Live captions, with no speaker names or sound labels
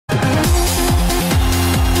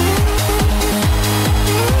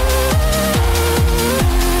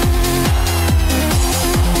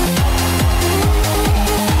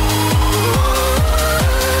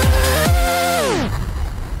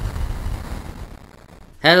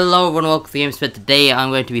Hello everyone, welcome to Gamexpert. Today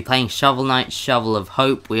I'm going to be playing Shovel Knight, Shovel of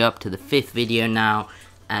Hope. We're up to the 5th video now,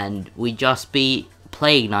 and we just beat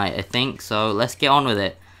Plague Knight, I think, so let's get on with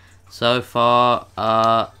it. So far,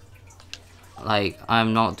 I'm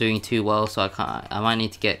not doing too well, so I might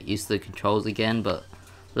need to get used to the controls again, but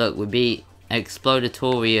look, we beat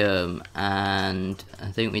Explodatorium, and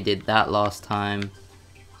I think we did that last time.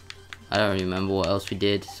 I don't remember what else we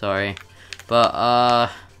did, sorry.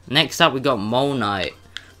 But, next up we got Mole Knight.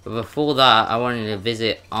 But before that, I wanted to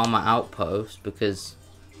visit Armor Outpost because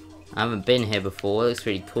I haven't been here before. It looks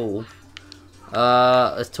pretty cool.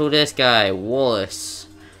 Let's talk to this guy, Wallace.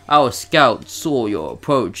 Our scouts saw your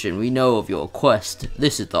approach and we know of your quest.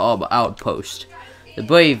 This is the Armor Outpost. The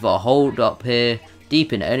brave are holed up here,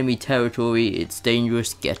 deep in enemy territory. It's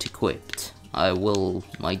dangerous. Get equipped. I will,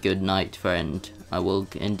 my good knight friend. I will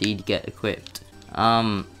indeed get equipped.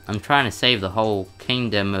 I'm trying to save the whole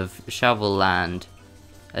kingdom of Shovel Land.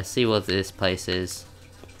 Let's see what this place is.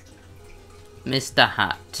 Mr.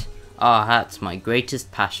 Hat. Our hat's my greatest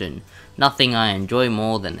passion. Nothing I enjoy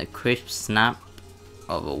more than the crisp snap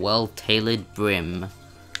of a well-tailored brim.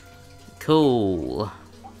 Cool.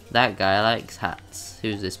 That guy likes hats.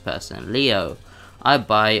 Who's this person? Leo. I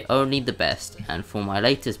buy only the best, and for my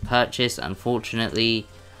latest purchase, unfortunately,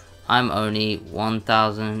 I'm only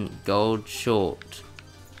 1,000 gold short.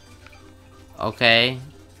 Okay.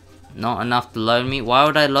 Not enough to loan me? Why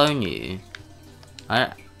would I loan you?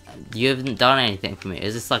 You haven't done anything for me.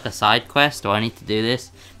 Is this like a side quest? Do I need to do this?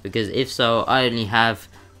 Because if so, I only have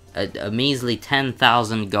a measly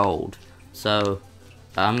 10,000 gold. So,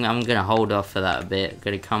 I'm gonna hold off for that a bit.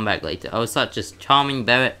 Gonna come back later. Oh, such a charming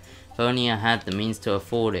Barrett. If only I had the means to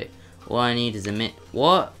afford it. All I need is a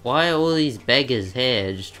What? Why are all these beggars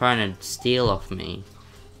here just trying to steal off me?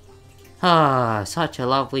 Ah, such a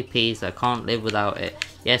lovely piece. I can't live without it.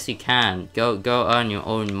 Yes, you can. Go earn your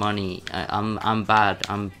own money. I'm bad.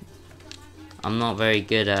 I'm not very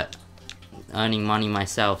good at earning money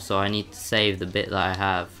myself, so I need to save the bit that I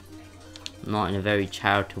have. I'm not in a very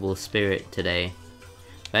charitable spirit today.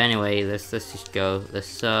 But anyway, let's just go. I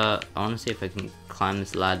want to see if I can climb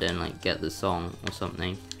this ladder and like get the song or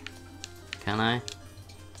something. Can I?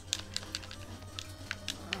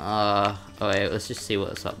 Okay, let's just see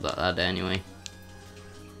what's up that ladder anyway.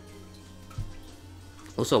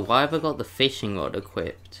 Also, why have I got the fishing rod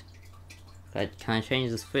equipped? Can I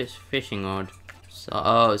change this fishing rod? So,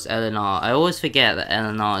 oh, it's LNR. I always forget that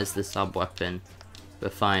LNR is the sub-weapon.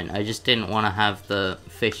 But fine, I just didn't want to have the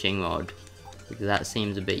fishing rod. Because that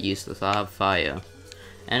seems a bit useless. I have fire.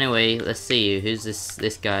 Anyway, let's see. Who's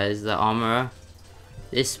this guy? Is the armorer?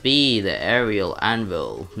 This be the aerial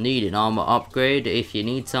anvil. Need an armor upgrade? If you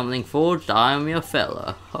need something forged, I am your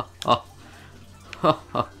fella.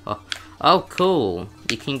 Oh, cool.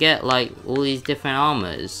 You can get like all these different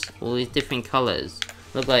armors, all these different colors.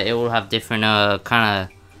 Look like it will have different kind of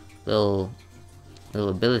little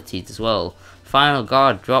abilities as well. Final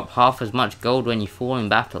guard, drop half as much gold when you fall in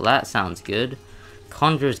battle. That sounds good.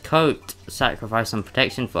 Conjurer's coat, sacrifice some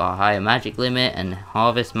protection for a higher magic limit and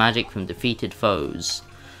harvest magic from defeated foes.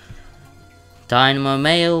 Dynamo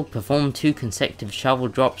Mail, perform 2 consecutive shovel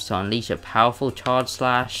drops to unleash a powerful charge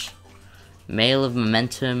slash. Mail of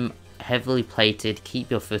Momentum, heavily plated, keep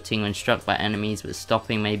your footing when struck by enemies, but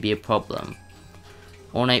stopping may be a problem.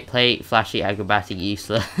 Ornate plate, flashy, acrobatic,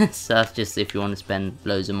 useless. That's just if you want to spend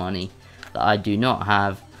loads of money that I do not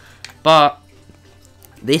have. But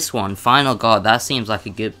this one, Final Guard, that seems like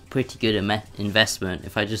a pretty good investment.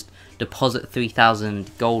 If I just deposit 3,000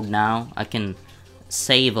 gold now, I can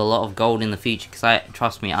save a lot of gold in the future. Because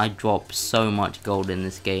trust me, I drop so much gold in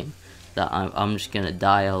this game that I'm just gonna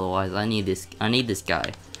die otherwise. I need this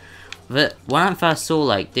guy. But when I first saw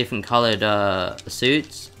like different colored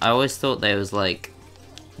suits, I always thought they was like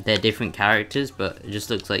they're different characters, but it just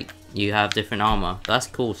looks like you have different armor. That's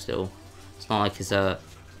cool still. It's not like it's their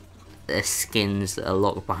skins that are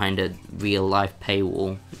locked behind a real life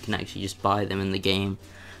paywall. You can actually just buy them in the game.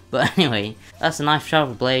 But anyway, that's a knife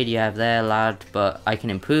shovel blade you have there, lad. But I can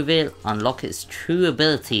improve it, unlock its true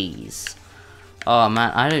abilities. Oh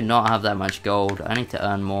man, I do not have that much gold. I need to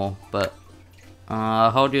earn more. But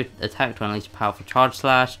hold your attack to unleash a powerful charge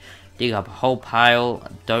slash. Dig up a whole pile.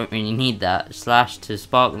 Don't really need that. Slash to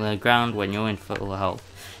spark the ground when you're in full health.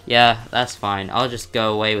 Yeah, that's fine. I'll just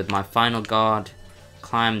go away with my final guard.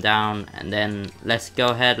 Climb down and then let's go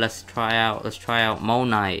ahead. Let's try out Mole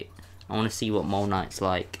Knight. I want to see what Mole Knight's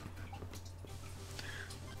like.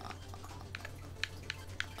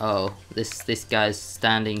 Oh, this guy's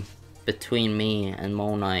standing between me and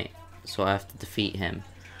Mole Knight, so I have to defeat him.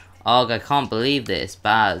 Ugh, I can't believe this.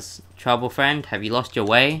 Baz, trouble friend, have you lost your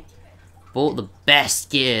way? Bought the best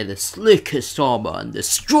gear, the slickest armor, and the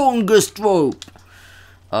strongest rope.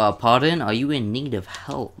 Pardon? Are you in need of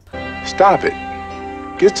help? Stop it.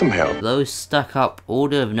 Get some help. Those stuck-up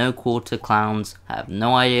Order of No Quarter clowns have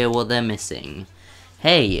no idea what they're missing.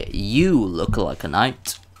 Hey, you look like a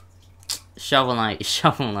knight. Shovel Knight,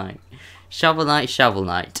 Shovel Knight. Shovel Knight, Shovel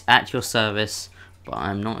Knight. At your service, but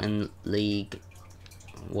I'm not in League...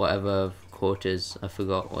 whatever quarters, I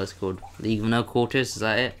forgot what it's called. League of No Quarters, is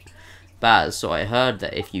that it? Baz, so I heard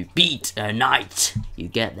that if you beat a knight, you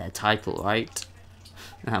get their title, right?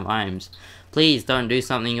 That rhymes. Please don't do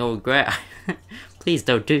something you'll regret. Please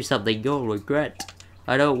don't do something you'll regret.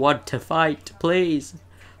 I don't want to fight, please.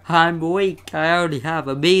 I'm weak, I only have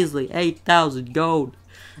a measly 8,000 gold.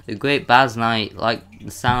 The great Baz Knight, like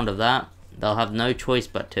the sound of that, they'll have no choice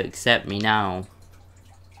but to accept me now.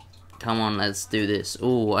 Come on, let's do this.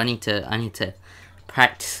 Ooh, I need to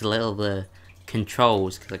practice a little the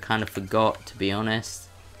controls because I kind of forgot, to be honest.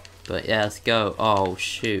 But yeah, let's go. Oh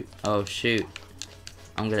shoot! Oh shoot!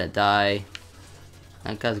 I'm gonna die.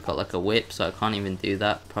 That guy's got like a whip, so I can't even do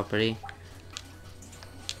that properly.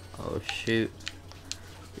 Oh shoot!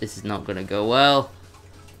 This is not gonna go well.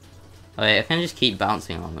 Oh wait, I can just keep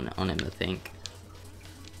bouncing on him. I think.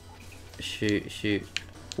 Shoot! Shoot!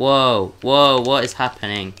 Whoa! Whoa! What is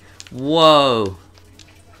happening? Whoa!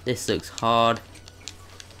 This looks hard.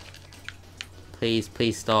 Please,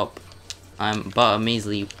 please stop. I'm but a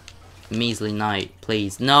measly knight.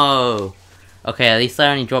 Please, no! Okay, at least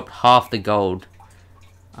I only dropped half the gold.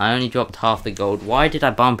 I only dropped half the gold. Why did I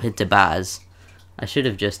bump into Baz? I should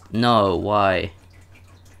have just... No, why?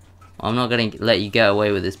 I'm not gonna let you get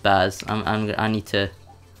away with this, Baz. I need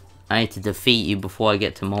to defeat you before I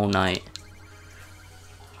get to Mole Knight.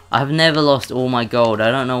 I've never lost all my gold.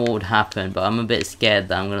 I don't know what would happen, but I'm a bit scared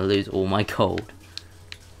that I'm going to lose all my gold.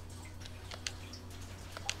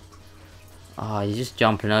 Oh, he's just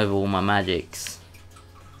jumping over all my magics.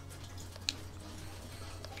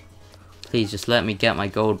 Please, just let me get my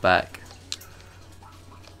gold back.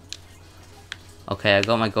 Okay, I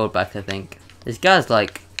got my gold back, I think. This guy's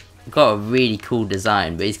like, got a really cool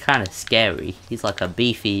design, but he's kind of scary. He's like a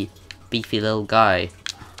beefy little guy.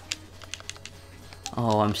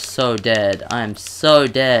 Oh, I'm so dead. I am so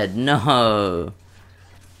dead. No.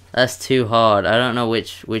 That's too hard. I don't know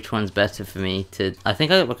which one's better for me to... I think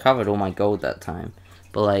I recovered all my gold that time.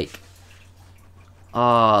 But like...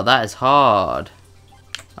 Oh, that is hard.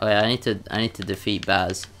 Okay, I need to defeat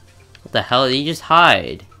Baz. What the hell? Did he just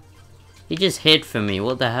hide? He just hid from me.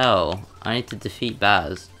 What the hell? I need to defeat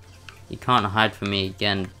Baz. You can't hide from me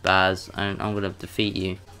again, Baz. I'm gonna defeat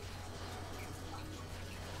you.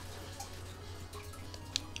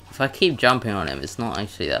 If I keep jumping on him, it's not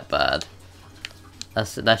actually that bad.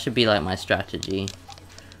 That should be like my strategy.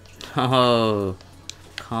 No,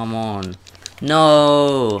 come on.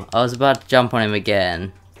 No, I was about to jump on him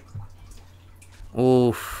again.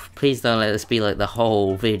 Oof, please don't let this be like the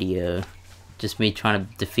whole video. Just me trying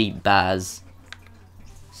to defeat Baz.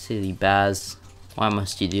 Silly Baz, why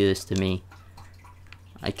must you do this to me?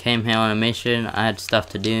 I came here on a mission, I had stuff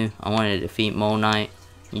to do. I wanted to defeat Mole Knight.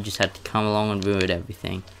 You just had to come along and ruin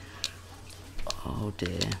everything. Oh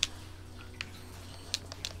dear.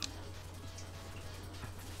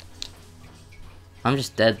 I'm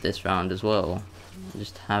just dead this round as well. I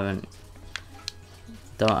just don't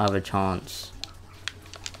have a chance.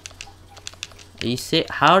 Are you sick?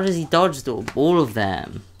 How does he dodge all of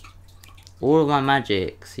them? All of my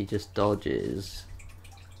magics, he just dodges.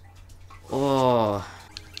 Oh.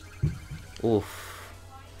 Oof.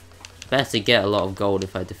 Better get a lot of gold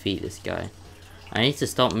if I defeat this guy. I need to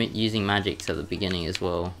stop using magics at the beginning as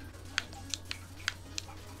well.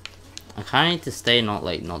 I kind of need to stay not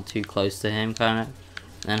too close to him, kind of.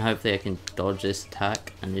 Then hopefully I can dodge this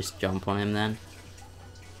attack and just jump on him then.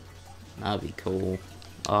 That'd be cool.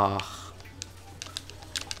 Ah.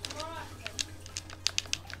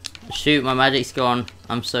 Shoot, my magic's gone.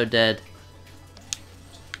 I'm so dead.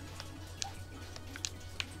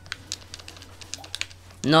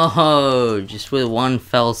 No, just with one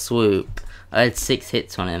fell swoop. I had 6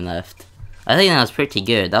 hits on him left. I think that was pretty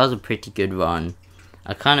good. That was a pretty good run.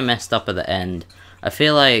 I kind of messed up at the end. I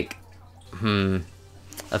feel like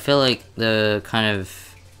the kind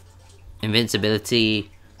of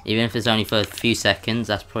invincibility, even if it's only for a few seconds,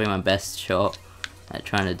 that's probably my best shot at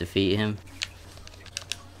trying to defeat him.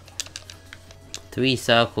 3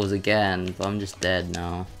 circles again, but I'm just dead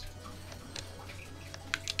now.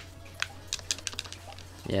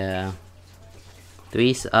 Yeah.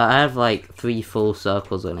 I have like 3 full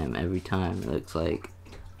circles on him every time, it looks like.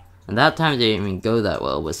 And that time it didn't even go that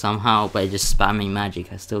well, but somehow by just spamming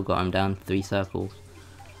magic I still got him down 3 circles.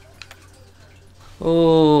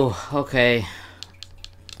 Oh, okay.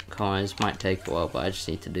 Come on, this might take a while, but I just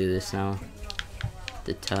need to do this now.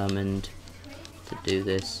 Determined to do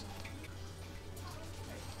this.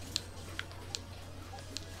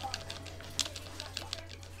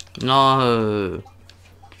 No!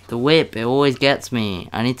 The whip, it always gets me.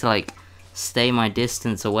 I need to like stay my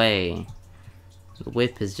distance away. The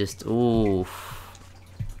whip is just, ooh.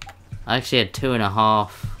 I actually had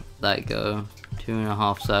 2.5 that go.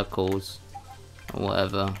 2.5 circles. Or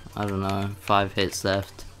whatever. I don't know. 5 hits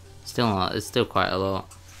left. Still not, it's still quite a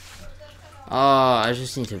lot. Oh, I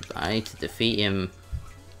need to defeat him.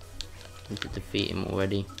 I need to defeat him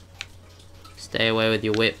already. Stay away with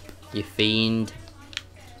your whip, you fiend.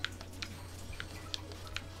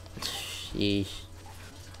 Sheesh.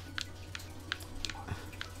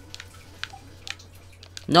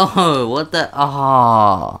 No, what the?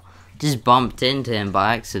 Ah, just bumped into him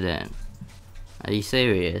by accident. Are you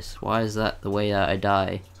serious? Why is that the way that I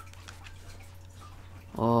die?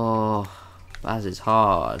 Oh, Baz is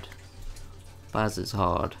hard. Baz is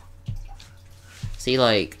hard. See,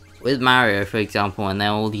 like, with Mario, for example, when there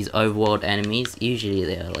are all these overworld enemies, usually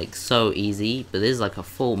they're, like, so easy, but there's, like, a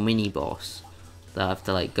full mini-boss that I have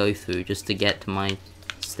to, like, go through just to get to my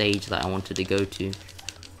stage that I wanted to go to.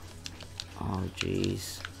 Oh,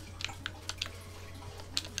 jeez.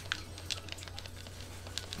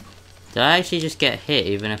 Did I actually just get hit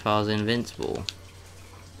even if I was invincible?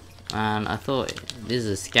 And I thought, this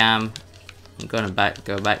is a scam. I'm gonna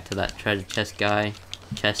go back to that treasure chest guy.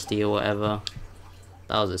 Chesty or whatever.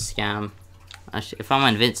 That was a scam. Actually, if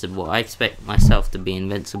I'm invincible, I expect myself to be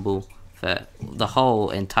invincible for the whole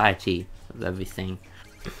entirety of everything.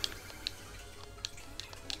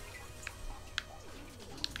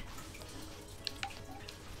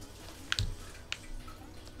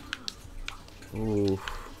 Ooh.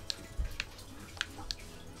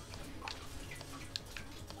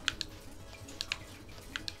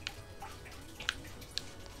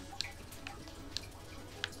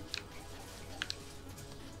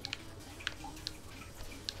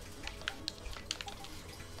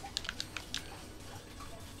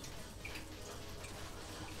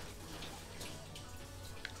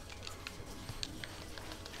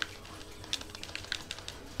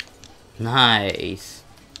 Nice.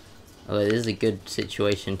 Oh, this is a good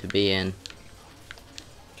situation to be in.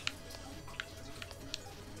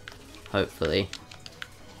 Hopefully.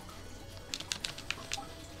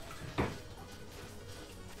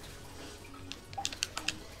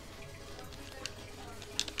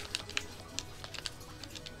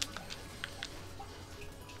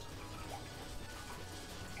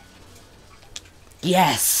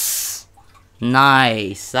 Yes!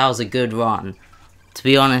 Nice! That was a good run. To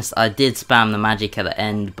be honest, I did spam the magic at the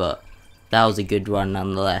end, but that was a good run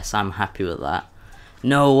nonetheless. I'm happy with that.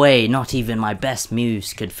 No way, not even my best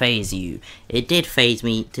moves could phase you. It did phase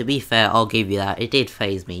me, to be fair, I'll give you that. It did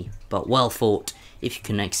phase me, but well fought. If you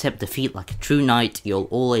can accept defeat like a true knight, you'll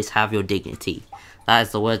always have your dignity. That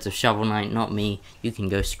is the words of Shovel Knight, not me. You can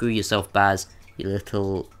go screw yourself, Baz. You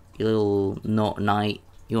little not knight.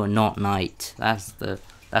 You're not knight. That's the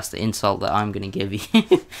insult that I'm gonna give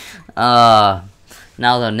you.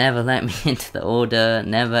 Now they'll never let me into the Order.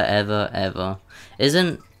 Never, ever, ever.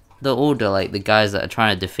 Isn't the Order like the guys that are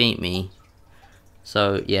trying to defeat me?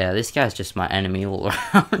 So, yeah, this guy's just my enemy all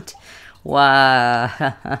around.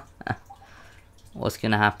 Wow. What's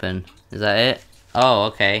gonna happen? Is that it? Oh,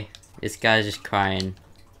 okay. This guy's just crying.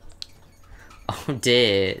 Oh,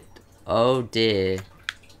 dear. Oh, dear.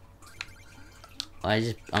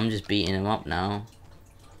 I'm just beating him up now.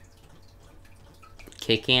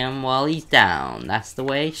 Kicking him while he's down. That's the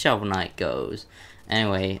way Shovel Knight goes.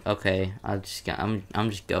 Anyway, okay, I'm just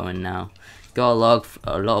going now. Got a lot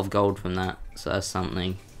of gold from that, so that's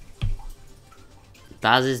something.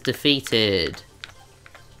 Baz is defeated.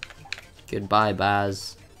 Goodbye,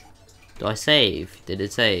 Baz. Do I save? Did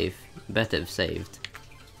it save? Better have saved.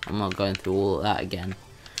 I'm not going through all of that again.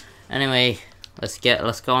 Anyway, let's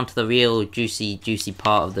go on to the real juicy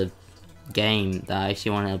part of the game that I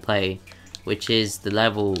actually wanted to play, which is the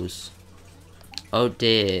levels. Oh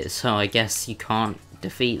dear, so I guess you can't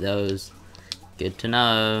defeat those. Good to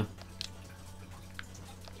know.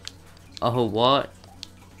 Oh, what?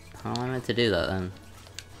 How am I meant to do that then?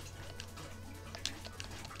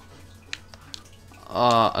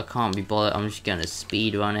 Oh, I can't be bothered. I'm just gonna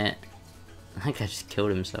speed run it. I think I just killed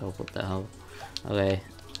himself. What the hell? Okay.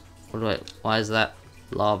 Why is that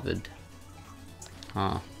lavaed?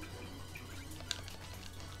 Huh.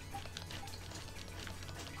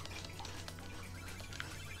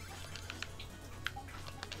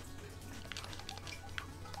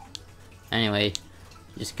 Anyway,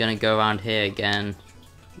 Just gonna go around here again.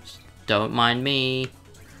 Just don't mind me.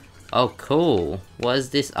 Oh, cool. What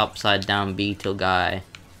is this upside down beetle guy?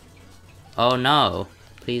 Oh no.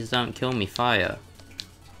 Please don't kill me, fire.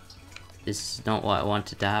 This is not what I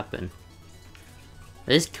wanted to happen.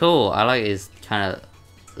 It's cool. I like these kind of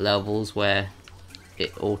levels where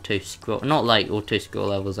it auto-scroll. Not like auto-scroll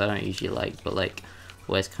levels I don't usually like, but like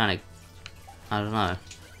where it's kind of, I don't know.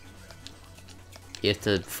 You have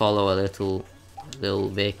to follow a little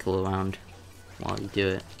vehicle around while you do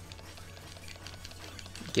it.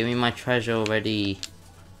 Give me my treasure already.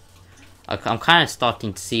 I'm kind of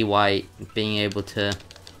starting to see why being able to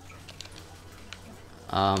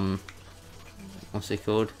what's it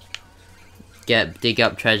called? Dig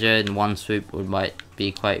up treasure in one swoop might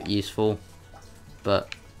be quite useful.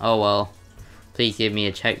 But oh well. Please give me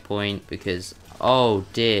a checkpoint because oh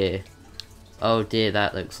dear,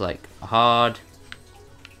 that looks like hard.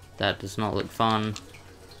 That does not look fun.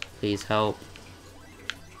 Please help.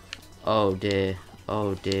 Oh dear.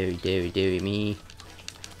 Oh dearie me.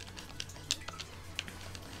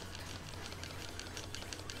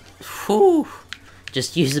 Whew.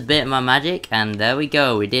 Just use a bit of my magic and there we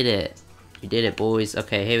go. We did it. We did it, boys.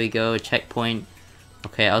 Okay, here we go. Checkpoint.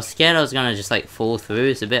 Okay, I was scared I was gonna just like fall through.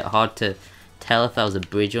 It's a bit hard to tell if that was a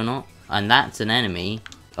bridge or not. And that's an enemy.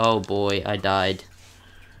 Oh boy, I died.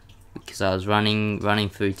 Because I was running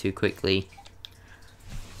through too quickly.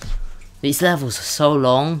 These levels are so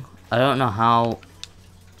long. I don't know how,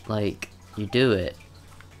 like, you do it.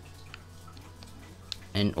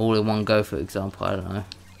 And all in one go, for example, I don't know.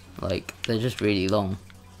 Like, they're just really long.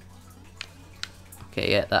 Okay,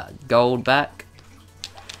 get that gold back.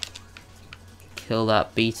 Kill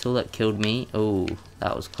that beetle that killed me. Oh,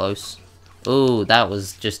 that was close. Oh, that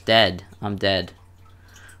was just dead. I'm dead.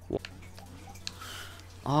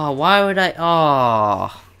 Oh, why would I?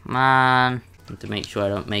 Oh, man. I have to make sure I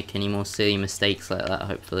don't make any more silly mistakes like that,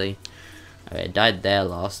 hopefully. Okay, I died there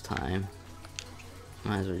last time.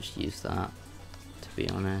 Might as well just use that, to be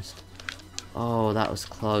honest. Oh, that was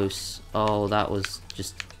close. Oh, that was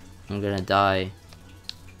just... I'm gonna die.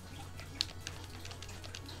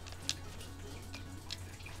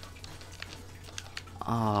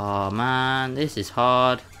 Oh, man. This is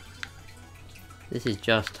hard. This is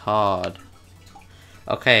just hard.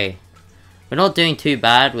 Okay. We're not doing too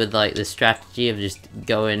bad with, like, the strategy of just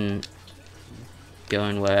going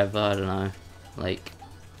wherever, I don't know. Like...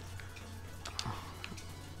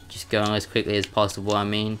 just going as quickly as possible, I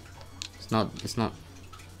mean. It's not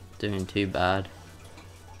doing too bad.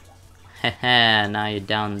 Haha, now you're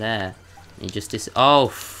down there. You just oh,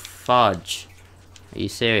 fudge. Are you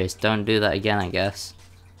serious? Don't do that again, I guess.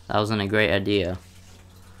 That wasn't a great idea.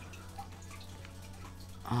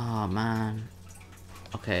 Oh, man.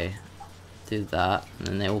 Okay. Do that. And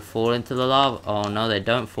then they all fall into the lava. Oh, no, they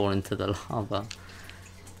don't fall into the lava.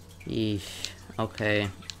 Yeesh. Okay.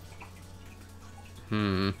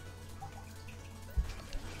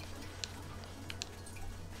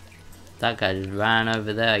 That guy just ran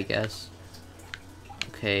over there, I guess.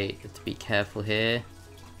 Okay, have to be careful here.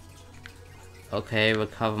 Okay,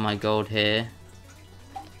 recover my gold here.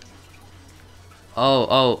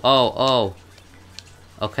 Oh.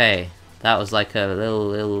 Okay, that was like a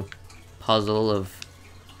little puzzle of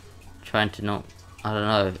trying to not... I don't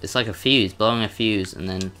know. It's like a fuse, blowing a fuse and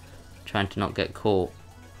then trying to not get caught.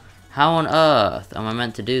 How on earth am I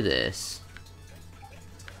meant to do this?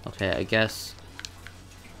 Okay, I guess...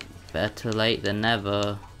 better late than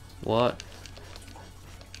never. What?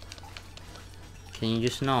 Can you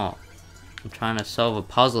just not? I'm trying to solve a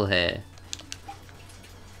puzzle here.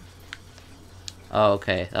 Oh,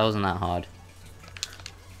 okay. That wasn't that hard.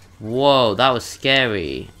 Whoa, that was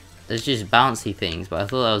scary. There's just bouncy things, but I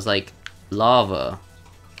thought that was like lava.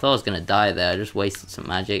 I thought I was gonna die there. I just wasted some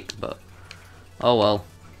magic, but oh well.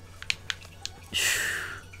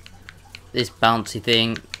 This bouncy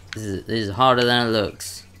thing, this is harder than it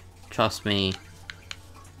looks. Trust me.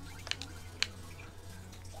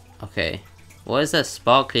 Okay. What is that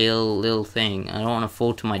sparkly little thing? I don't want to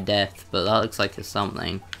fall to my death, but that looks like it's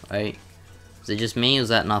something, right? Is it just me or is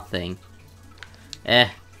that nothing?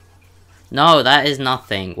 No, that is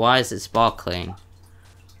nothing. Why is it sparkling?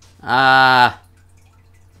 I'm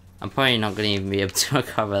probably not going to even be able to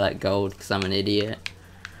recover that gold because I'm an idiot.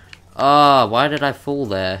 Oh, why did I fall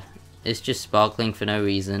there? It's just sparkling for no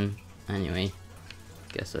reason. Anyway.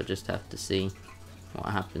 Guess I'll just have to see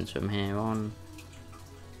what happens from here on.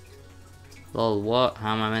 Lol, what?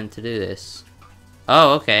 How am I meant to do this?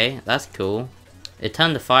 Oh, okay. That's cool. It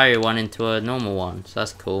turned the fiery one into a normal one, so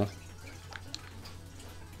that's cool.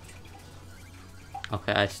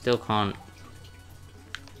 Okay, I still can't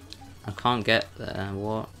I can't get there.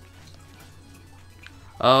 What?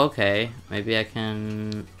 Oh, okay. Maybe I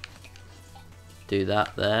can do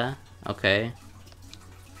that there. Okay.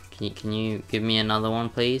 Can you give me another one,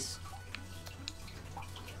 please?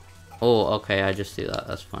 Oh, okay. I just do that.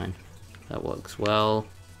 That's fine. That works well.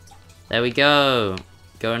 There we go.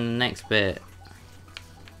 Go on the next bit.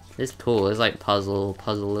 It's cool. It's like puzzle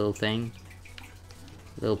little thing.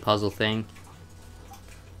 Little puzzle thing.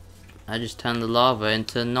 I just turned the lava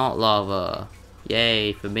into not lava.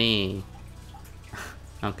 Yay for me.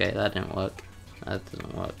 Okay, that didn't work. That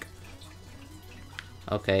doesn't work.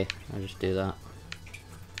 Okay, I'll just do that.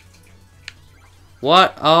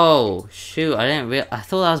 What? Oh, shoot, I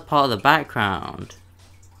thought that was part of the background.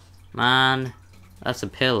 Man, that's a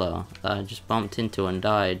pillar that I just bumped into and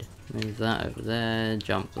died. Move that over there,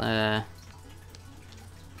 jump there.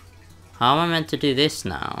 How am I meant to do this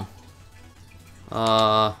now?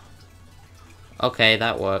 Okay,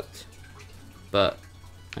 that worked. But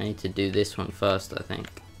I need to do this one first, I think.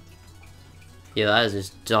 Yeah, that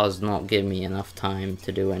just does not give me enough time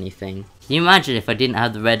to do anything. Can you imagine if I didn't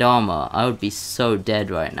have the red armor? I would be so dead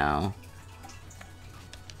right now.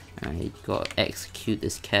 I gotta execute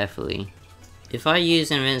this carefully. If I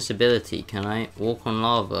use invincibility, can I walk on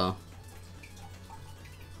lava?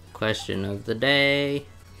 Question of the day.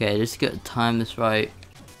 Okay, just gotta time this right.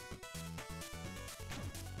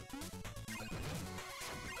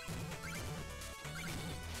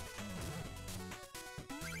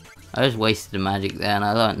 I just wasted the magic there and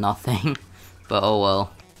I learned nothing, but oh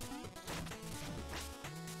well.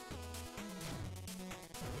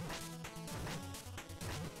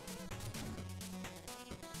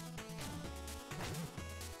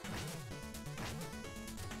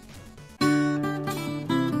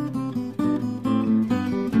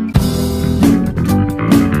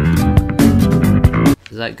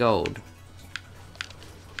 Is that gold?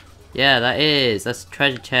 Yeah, that is. That's a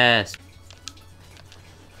treasure chest.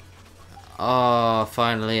 Oh,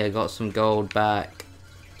 finally I got some gold back.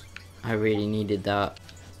 I really needed that.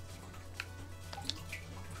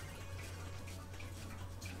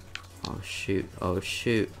 Oh shoot, oh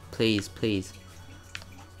shoot. Please, please.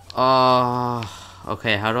 Oh,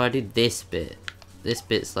 okay, how do I do this bit? This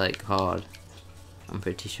bit's like hard. I'm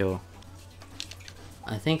pretty sure.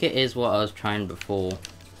 I think it is what I was trying before.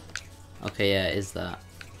 Okay, yeah, it is that.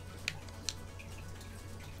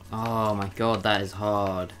 Oh my god, that is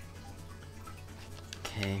hard.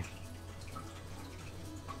 Okay.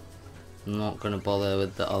 I'm not gonna bother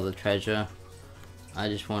with the other treasure. I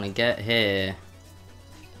just want to get here.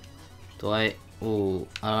 Do I? Ooh,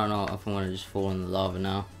 I don't know if I'm gonna just fall in the lava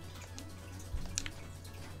now.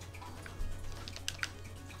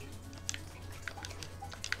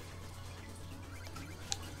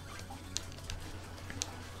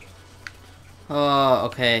 Oh,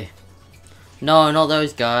 okay. No, not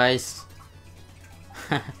those guys.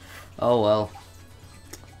 Oh well.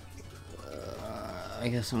 I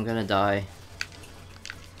guess I'm gonna die.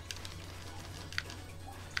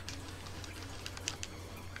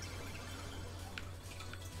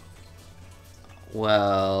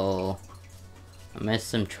 Well, I missed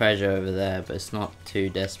some treasure over there, but it's not too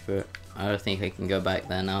desperate. I don't think I can go back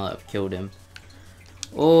there now that I've killed him.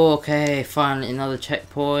 Oh, okay, finally another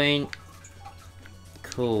checkpoint.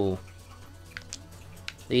 Cool.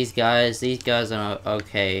 These guys are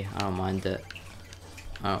okay. I don't mind it.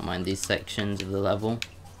 I don't mind these sections of the level.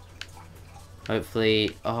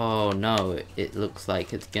 Hopefully, oh no, it looks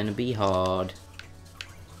like it's gonna be hard.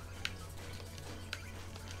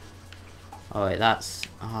 Oh wait, those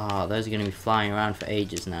are gonna be flying around for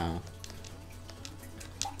ages now.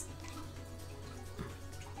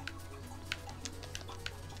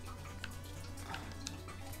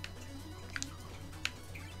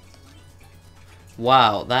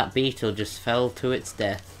 Wow, that beetle just fell to its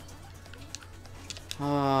death.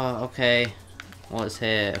 Oh, okay. What's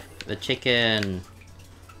here? The chicken.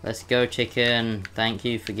 Let's go, chicken. Thank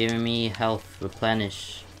you for giving me health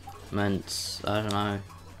replenishments. I don't know.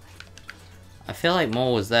 I feel like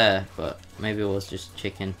more was there, but maybe it was just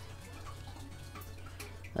chicken.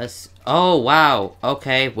 Let's... Oh, wow.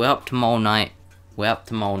 Okay, we're up to Mole Knight. We're up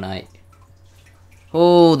to Mole Knight.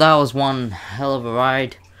 Oh, that was one hell of a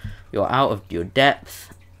ride. You're out of your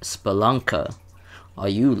depth. Spelunker. Are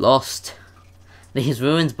you lost? These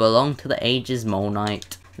ruins belong to the ages, Mole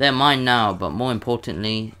Knight. They're mine now, but more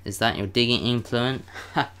importantly, is that your digging implement?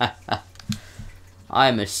 I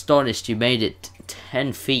am astonished you made it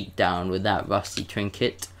 10 feet down with that rusty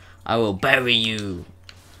trinket. I will bury you.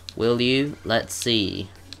 Will you? Let's see.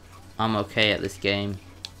 I'm okay at this game.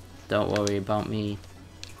 Don't worry about me.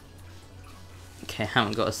 Okay, I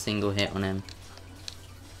haven't got a single hit on him.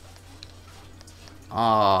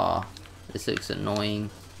 Ah, this looks annoying.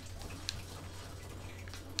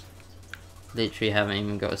 Literally haven't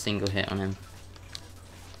even got a single hit on him.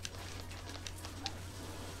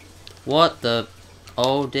 What the?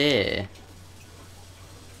 Oh dear.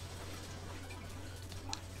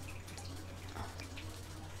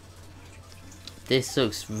 This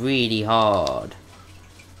looks really hard.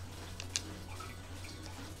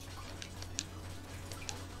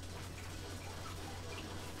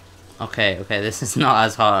 Okay, this is not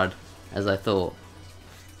as hard as I thought.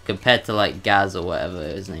 Compared to like Gaz or whatever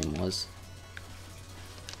his name was.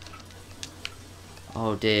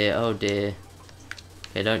 Oh dear, oh dear.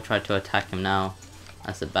 Okay, don't try to attack him now.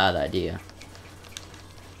 That's a bad idea.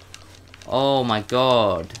 Oh my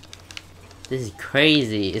god. This is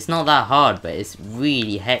crazy. It's not that hard, but it's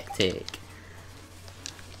really hectic.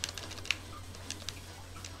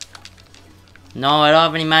 No, I don't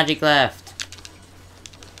have any magic left.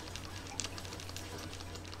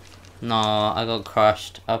 No, I got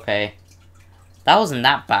crushed. Okay. That wasn't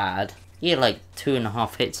that bad. He had like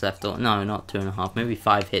 2.5 hits left. Or no, not 2.5. Maybe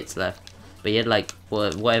 5 hits left. But he had like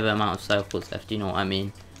whatever amount of circles left. You know what I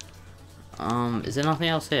mean? Is there nothing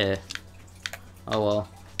else here? Oh well.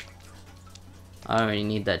 I don't really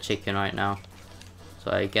need that chicken right now. So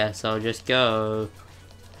I guess I'll just go.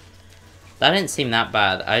 That didn't seem that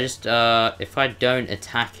bad. I just, if I don't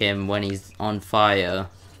attack him when he's on fire,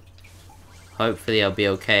 hopefully I'll be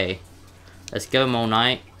okay. Let's go, Mole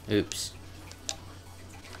Knight. Oops.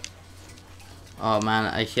 Oh man,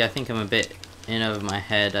 actually I think I'm a bit in over my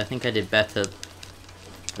head. I think I did better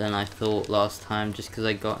than I thought last time, just because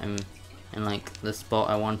I got him in like the spot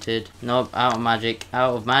I wanted. Nope, out of magic,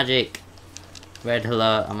 out of magic. Red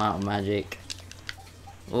alert, I'm out of magic.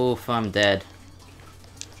 Oof, I'm dead.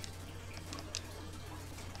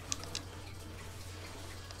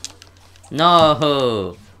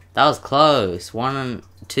 No! That was close. 1,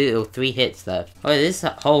 2, or 3 hits left. Oh, this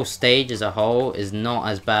whole stage as a whole is not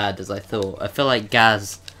as bad as I thought. I feel like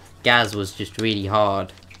Gaz was just really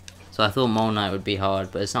hard. So I thought Mole Knight would be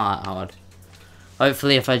hard, but it's not that hard.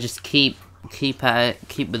 Hopefully if I just keep at it,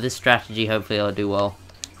 keep with this strategy, hopefully I'll do well.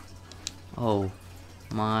 Oh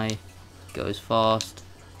my, goes fast.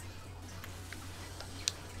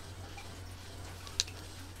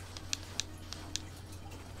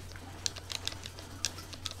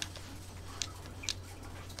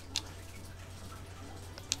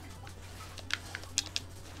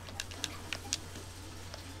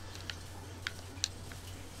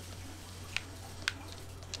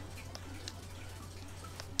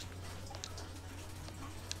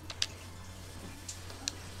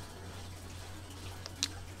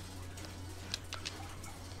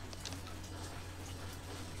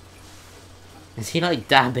 Is he like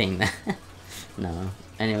dabbing there? No.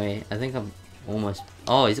 Anyway, I think I'm almost...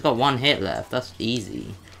 Oh, he's got 1 hit left. That's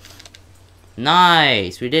easy.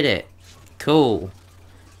 Nice! We did it. Cool.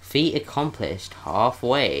 Feat accomplished.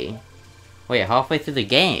 Halfway. Wait, halfway through the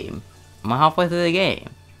game? Am I halfway through the game?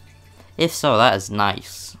 If so, that is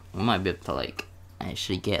nice. We might be able to like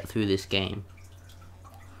actually get through this game.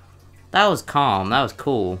 That was calm. That was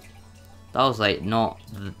cool. That was like not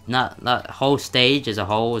that whole stage as a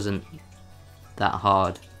whole wasn't that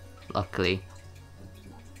hard, luckily.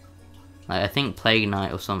 Like, I think Plague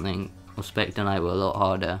Knight or something, or Spectre Knight were a lot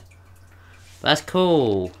harder. But that's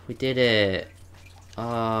cool, we did it.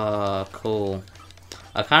 Oh, cool.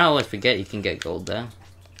 I kind of always forget you can get gold there.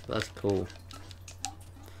 But that's cool.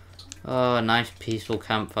 Oh, nice peaceful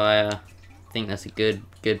campfire. I think that's a good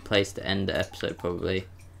place to end the episode, probably.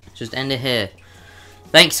 Just end it here.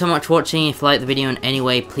 Thanks so much for watching. If you liked the video in any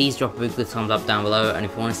way, please drop a big thumbs up down below. And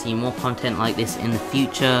if you want to see more content like this in the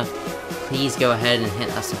future, please go ahead and hit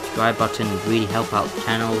that subscribe button. It would really help out the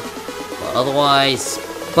channel. But otherwise,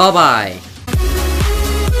 bye bye.